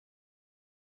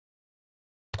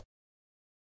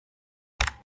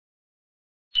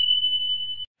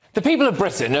The people of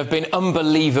Britain have been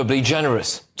unbelievably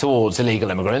generous towards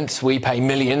illegal immigrants. We pay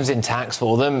millions in tax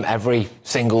for them every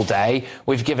single day.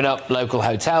 We've given up local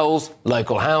hotels,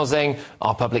 local housing,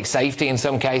 our public safety in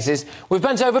some cases. We've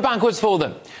bent over backwards for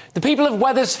them. The people of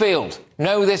Wethersfield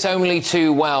know this only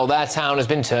too well. Their town has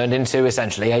been turned into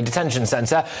essentially a detention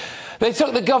centre. They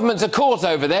took the government to court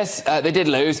over this. They did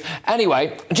lose.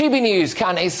 Anyway, GB News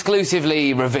can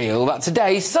exclusively reveal that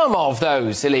today some of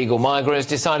those illegal migrants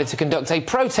decided to conduct a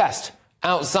protest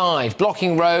outside,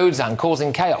 blocking roads and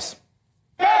causing chaos.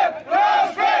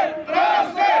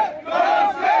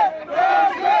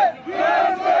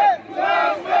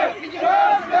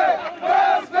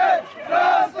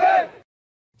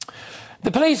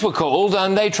 The police were called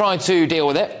and they tried to deal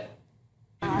with it.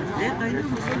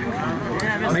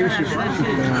 Maybe she's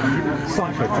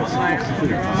psychopath.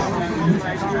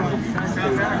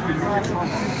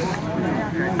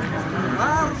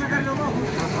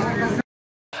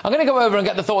 I'm going to go over and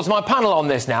get the thoughts of my panel on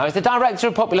this now. It's the Director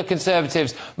of Popular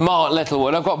Conservatives, Mark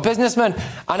Littlewood. I've got businessman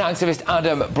and activist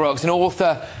Adam Brooks and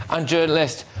author and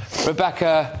journalist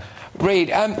Rebecca Reid.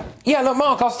 Look,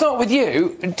 Mark, I'll start with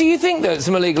you. Do you think that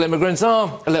some illegal immigrants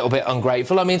are a little bit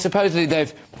ungrateful? I mean, supposedly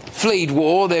they've fled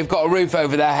war, they've got a roof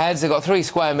over their heads, they've got 3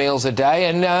 square meals a day,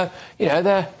 and,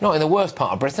 they're not in the worst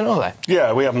part of Britain, are they?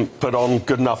 Yeah, we haven't put on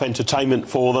good enough entertainment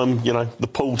for them. You know, the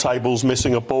pool table's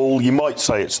missing a ball. You might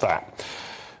say it's that.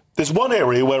 There's one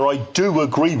area where I do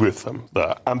agree with them,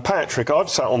 and Patrick, I've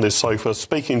sat on this sofa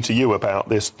speaking to you about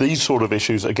these sort of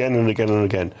issues again and again and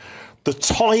again. The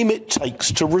time it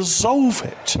takes to resolve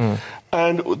it.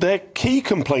 And their key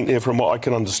complaint here, from what I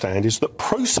can understand, is that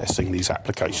processing these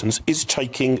applications is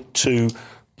taking too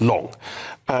long.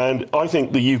 And I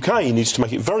think the UK needs to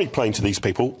make it very plain to these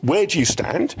people, where do you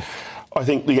stand? I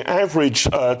think the average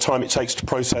time it takes to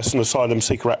process an asylum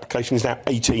seeker application is now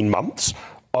 18 months.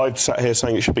 I've sat here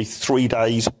saying it should be 3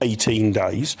 days, 18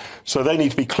 days. So they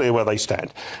need to be clear where they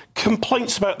stand.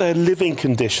 Complaints about their living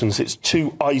conditions, it's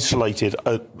too isolated.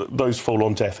 Those fall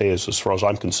on deaf ears as far as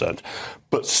I'm concerned.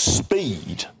 But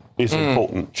speed is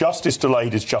important. Justice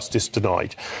delayed is justice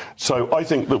denied. So I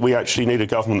think that we actually need a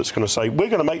government that's going to say, we're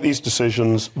going to make these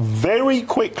decisions very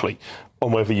quickly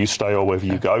on whether you stay or whether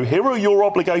you go. Here are your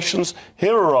obligations,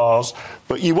 here are ours,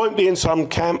 but you won't be in some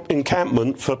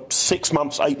encampment for 6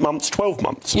 months, 8 months, 12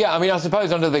 months. Yeah, I mean, I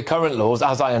suppose under the current laws,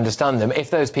 as I understand them,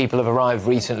 if those people have arrived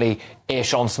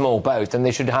recently-ish on small boats, then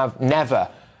they should have never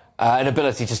an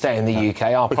ability to stay in the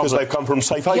UK. Because they've come from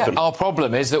safe haven. Yeah, our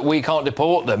problem is that we can't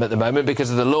deport them at the moment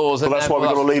because of the laws. Well, that's why we've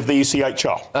got to leave the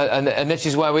ECHR. And this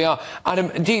is where we are. Adam,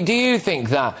 do you think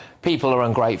that people are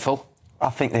ungrateful? I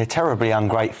think they're terribly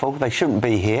ungrateful. They shouldn't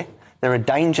be here. They're a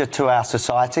danger to our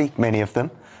society, many of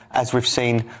them, as we've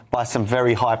seen by some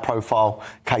very high-profile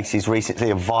cases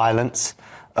recently of violence,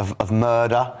 of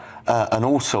murder, and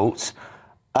all sorts.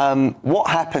 What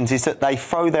happens is that they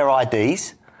throw their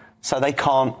IDs, so they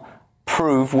can't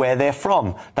prove where they're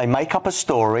from. They make up a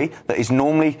story that is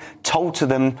normally told to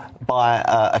them by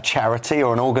a charity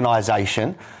or an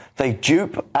organisation. They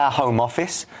dupe our Home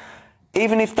Office.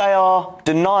 Even if they are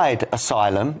denied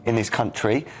asylum in this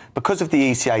country, because of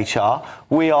the ECHR,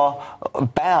 we are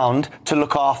bound to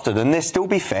look after them. They'll still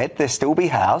be fed, they'll still be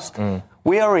housed.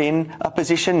 We are in a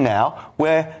position now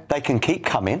where they can keep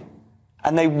coming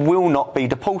and they will not be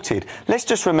deported. Let's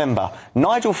just remember,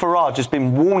 Nigel Farage has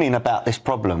been warning about this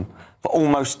problem for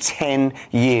almost 10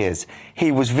 years.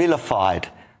 He was vilified.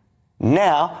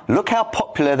 Now, look how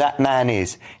popular that man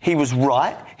is. He was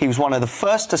right. He was one of the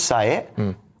first to say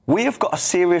it. We have got a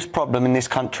serious problem in this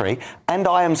country, and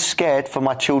I am scared for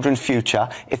my children's future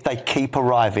if they keep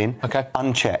arriving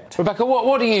unchecked. Rebecca,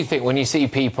 what do you think when you see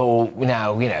people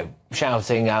now,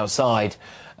 shouting outside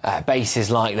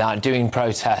bases like that, doing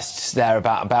protests there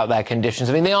about their conditions?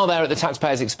 I mean, they are there at the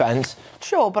taxpayers' expense.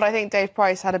 Sure, but I think Dave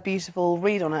Price had a beautiful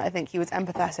read on it. I think he was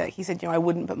empathetic. He said, I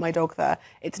wouldn't put my dog there.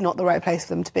 It's not the right place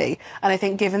for them to be. And I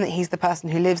think given that he's the person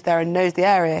who lives there and knows the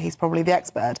area, he's probably the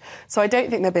expert. So I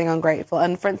don't think they're being ungrateful.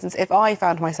 And, for instance, if I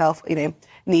found myself,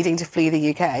 needing to flee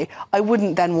the UK, I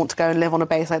wouldn't then want to go and live on a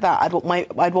base like that. I'd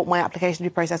want my application to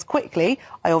be processed quickly.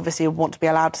 I obviously would want to be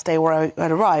allowed to stay where I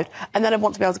had arrived. And then I'd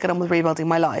want to be able to get on with rebuilding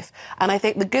my life. And I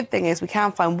think the good thing is we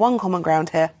can find one common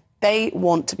ground here. They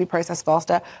want to be processed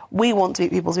faster. We want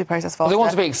people to be processed faster. Well, they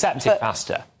want to be accepted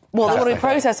faster. Well, they want to be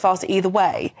processed faster either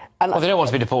way. And well, they don't want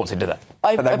to be deported, do they?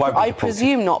 I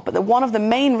presume not, but one of the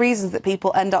main reasons that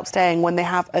people end up staying when they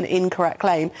have an incorrect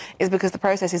claim is because the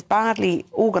process is badly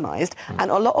organised,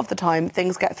 and a lot of the time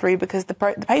things get through because the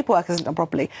paperwork isn't done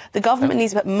properly. The government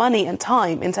needs to put money and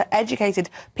time into educated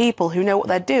people who know what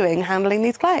they're doing handling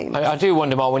these claims. I do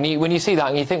wonder, Mark, when you see that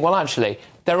and you think, well, actually,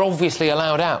 they're obviously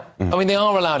allowed out. I mean, they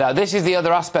are allowed out. This is the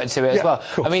other aspect to it as well.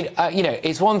 I mean, you know,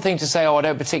 it's one thing to say, oh, I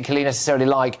don't particularly necessarily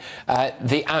like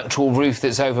the actual roof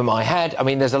that's over my head. I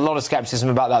mean, there's a lot of scepticism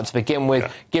about that to begin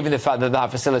with, given the fact that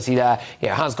that facility there, you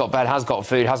know, has got bed, has got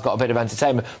food, has got a bit of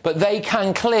entertainment. But they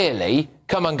can clearly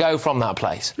come and go from that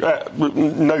place.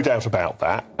 No doubt about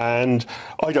that. And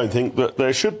I don't think that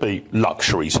there should be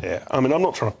luxuries here. I mean, I'm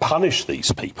not trying to punish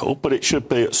these people, but it should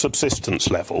be at subsistence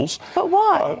levels. But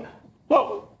why?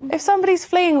 Well, if somebody's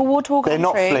fleeing a war-torn country... They're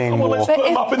not fleeing war. Let's put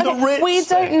them up in the Ritz. We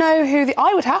don't know who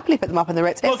I would happily put them up in the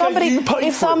Ritz. If somebody... you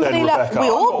pay for it then, Rebecca.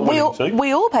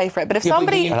 We all pay for it. But if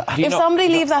somebody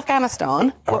leaves Afghanistan,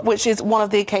 which is one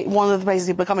of the places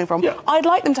people are coming from, I'd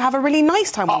like them to have a really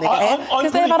nice time when they get here,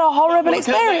 because they've had a horrible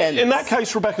experience. In that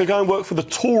case, Rebecca, go and work for the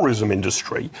tourism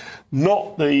industry,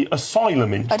 not the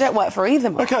asylum industry. I don't work for either.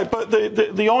 OK, but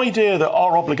the idea that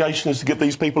our obligation is to give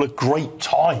these people a great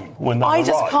time when they arrive... I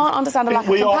just can't understand the lack of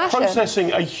compassion. We are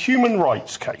processing a human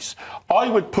rights case. I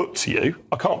would put to you,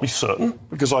 I can't be certain,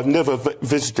 because I've never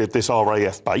visited this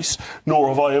RAF base, nor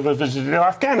have I ever visited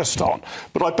Afghanistan,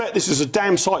 but I bet this is a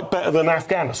damn sight better than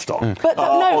Afghanistan. But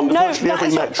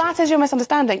that is your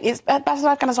misunderstanding. It's better than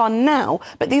Afghanistan now,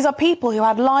 but these are people who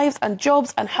had lives and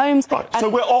jobs and homes and so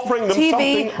we're offering them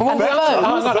TV something and better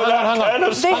phones. than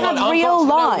Afghanistan. They had real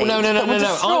lives. No.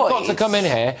 I've got to come in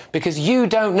here because you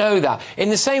don't know that. In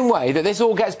the same way that this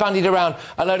all gets bandied around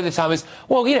a load of the time is,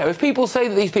 well, you know, if people say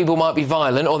that these people might be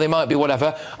violent or they might be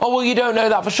whatever, oh, well, you don't know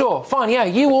that for sure. Fine, yeah,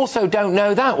 you also don't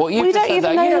know that. What you just said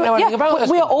that. You don't know anything about this.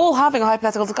 We are all having a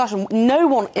hypothetical discussion. No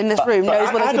one in this room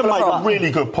knows where those people are from. Adam made a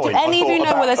really good point. Do any of you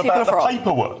know where those people are from?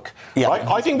 Paperwork. Right?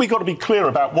 I think we've got to be clear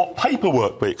about what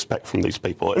paperwork we expect from these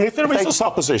people. And if there is a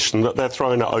supposition that they're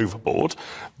throwing it overboard,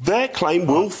 their claim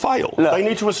will fail. Look, they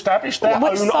need to establish their own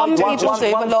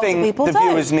identity. One thing the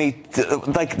viewers need,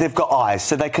 they've got eyes,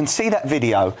 so they can see that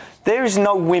video. There is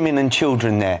no women and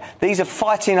children there. These are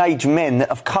fighting-age men that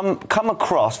have come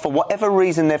across, for whatever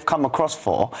reason they've come across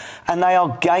for, and they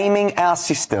are gaming our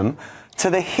system to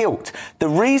the hilt. The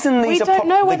reason these we don't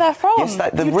know where they're from. Yes,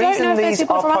 the reason these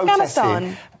are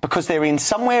protesting because they're in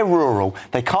somewhere rural.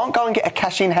 They can't go and get a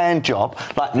cash-in-hand job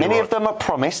like many of them are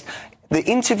promised. The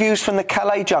interviews from the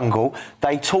Calais jungle,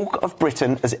 they talk of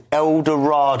Britain as El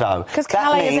Dorado. Because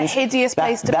Calais is a hideous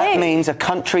place to be. That means a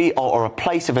country or a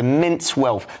place of immense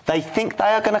wealth. They think they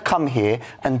are going to come here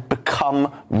and become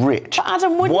rich. But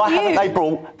Adam, wouldn't Why haven't they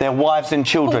brought their wives and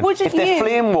children? If they're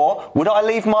fleeing war, would I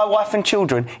leave my wife and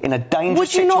children in a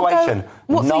dangerous situation?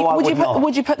 No, I would not.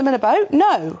 Would you put them in a boat?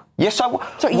 No. Yes, I would.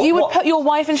 So you would put your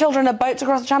wife and children in a boat to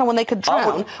cross the channel when they could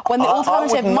drown, when the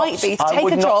alternative might be to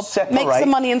take a job, make some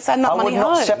money and send that money home? I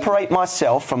would not separate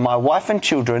myself from my wife and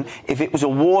children if it was a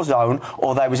war zone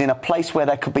or they was in a place where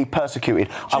they could be persecuted.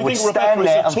 I would stand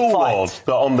there and fight.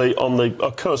 That on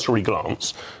the cursory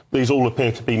glance, these all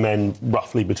appear to be men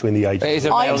roughly between the ages.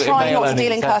 I'm trying not to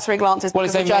deal in cursory glances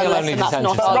because I'm a journalist and that's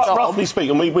not our job. Roughly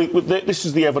speaking, this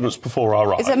is the evidence before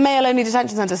our eyes. It's a male-only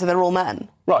detention centre, so they're all men.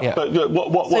 Right, yeah. But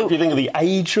what do you think of the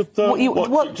age of them?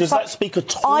 Does that speak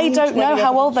at all? I don't know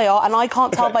how old they are, and I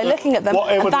can't tell by looking at them,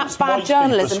 and that's bad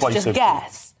journalism to just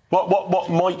guess. What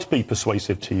might be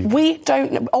persuasive to you? We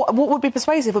don't know. What would be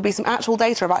persuasive would be some actual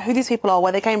data about who these people are,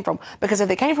 where they came from. Because if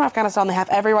they came from Afghanistan, they have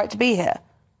every right to be here.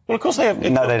 Well, of course they have.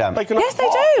 No, they don't. Yes, they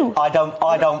do. I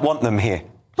don't want them here.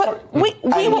 But we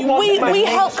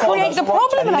help create the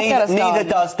problem in Afghanistan. Neither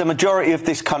does the majority of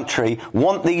this country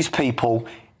want these people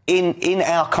in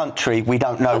our country. We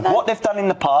don't know what they've done in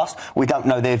the past. We don't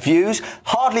know their views.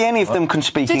 Hardly any of them can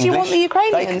speak English. Did you want the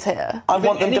Ukrainians here? I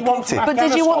want them deported. But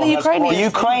did you want the Ukrainians? The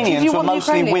Ukrainians were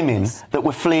mostly women that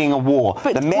were fleeing a war.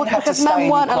 But the men had to stay men in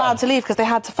weren't Ukraine. allowed to leave because they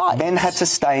had to fight. Men had to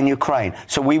stay in Ukraine.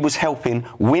 So we was helping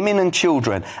women and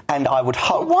children, and I would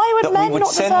hope that we would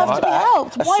send them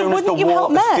back as soon as the war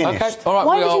was finished. Okay, all right,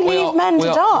 why would you leave men to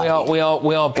die? We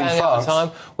are banging out of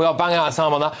time. We are banging out of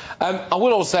time on that. I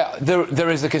will also say there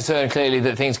is the concern clearly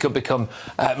that things could become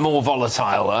more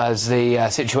volatile as the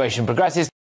situation progresses.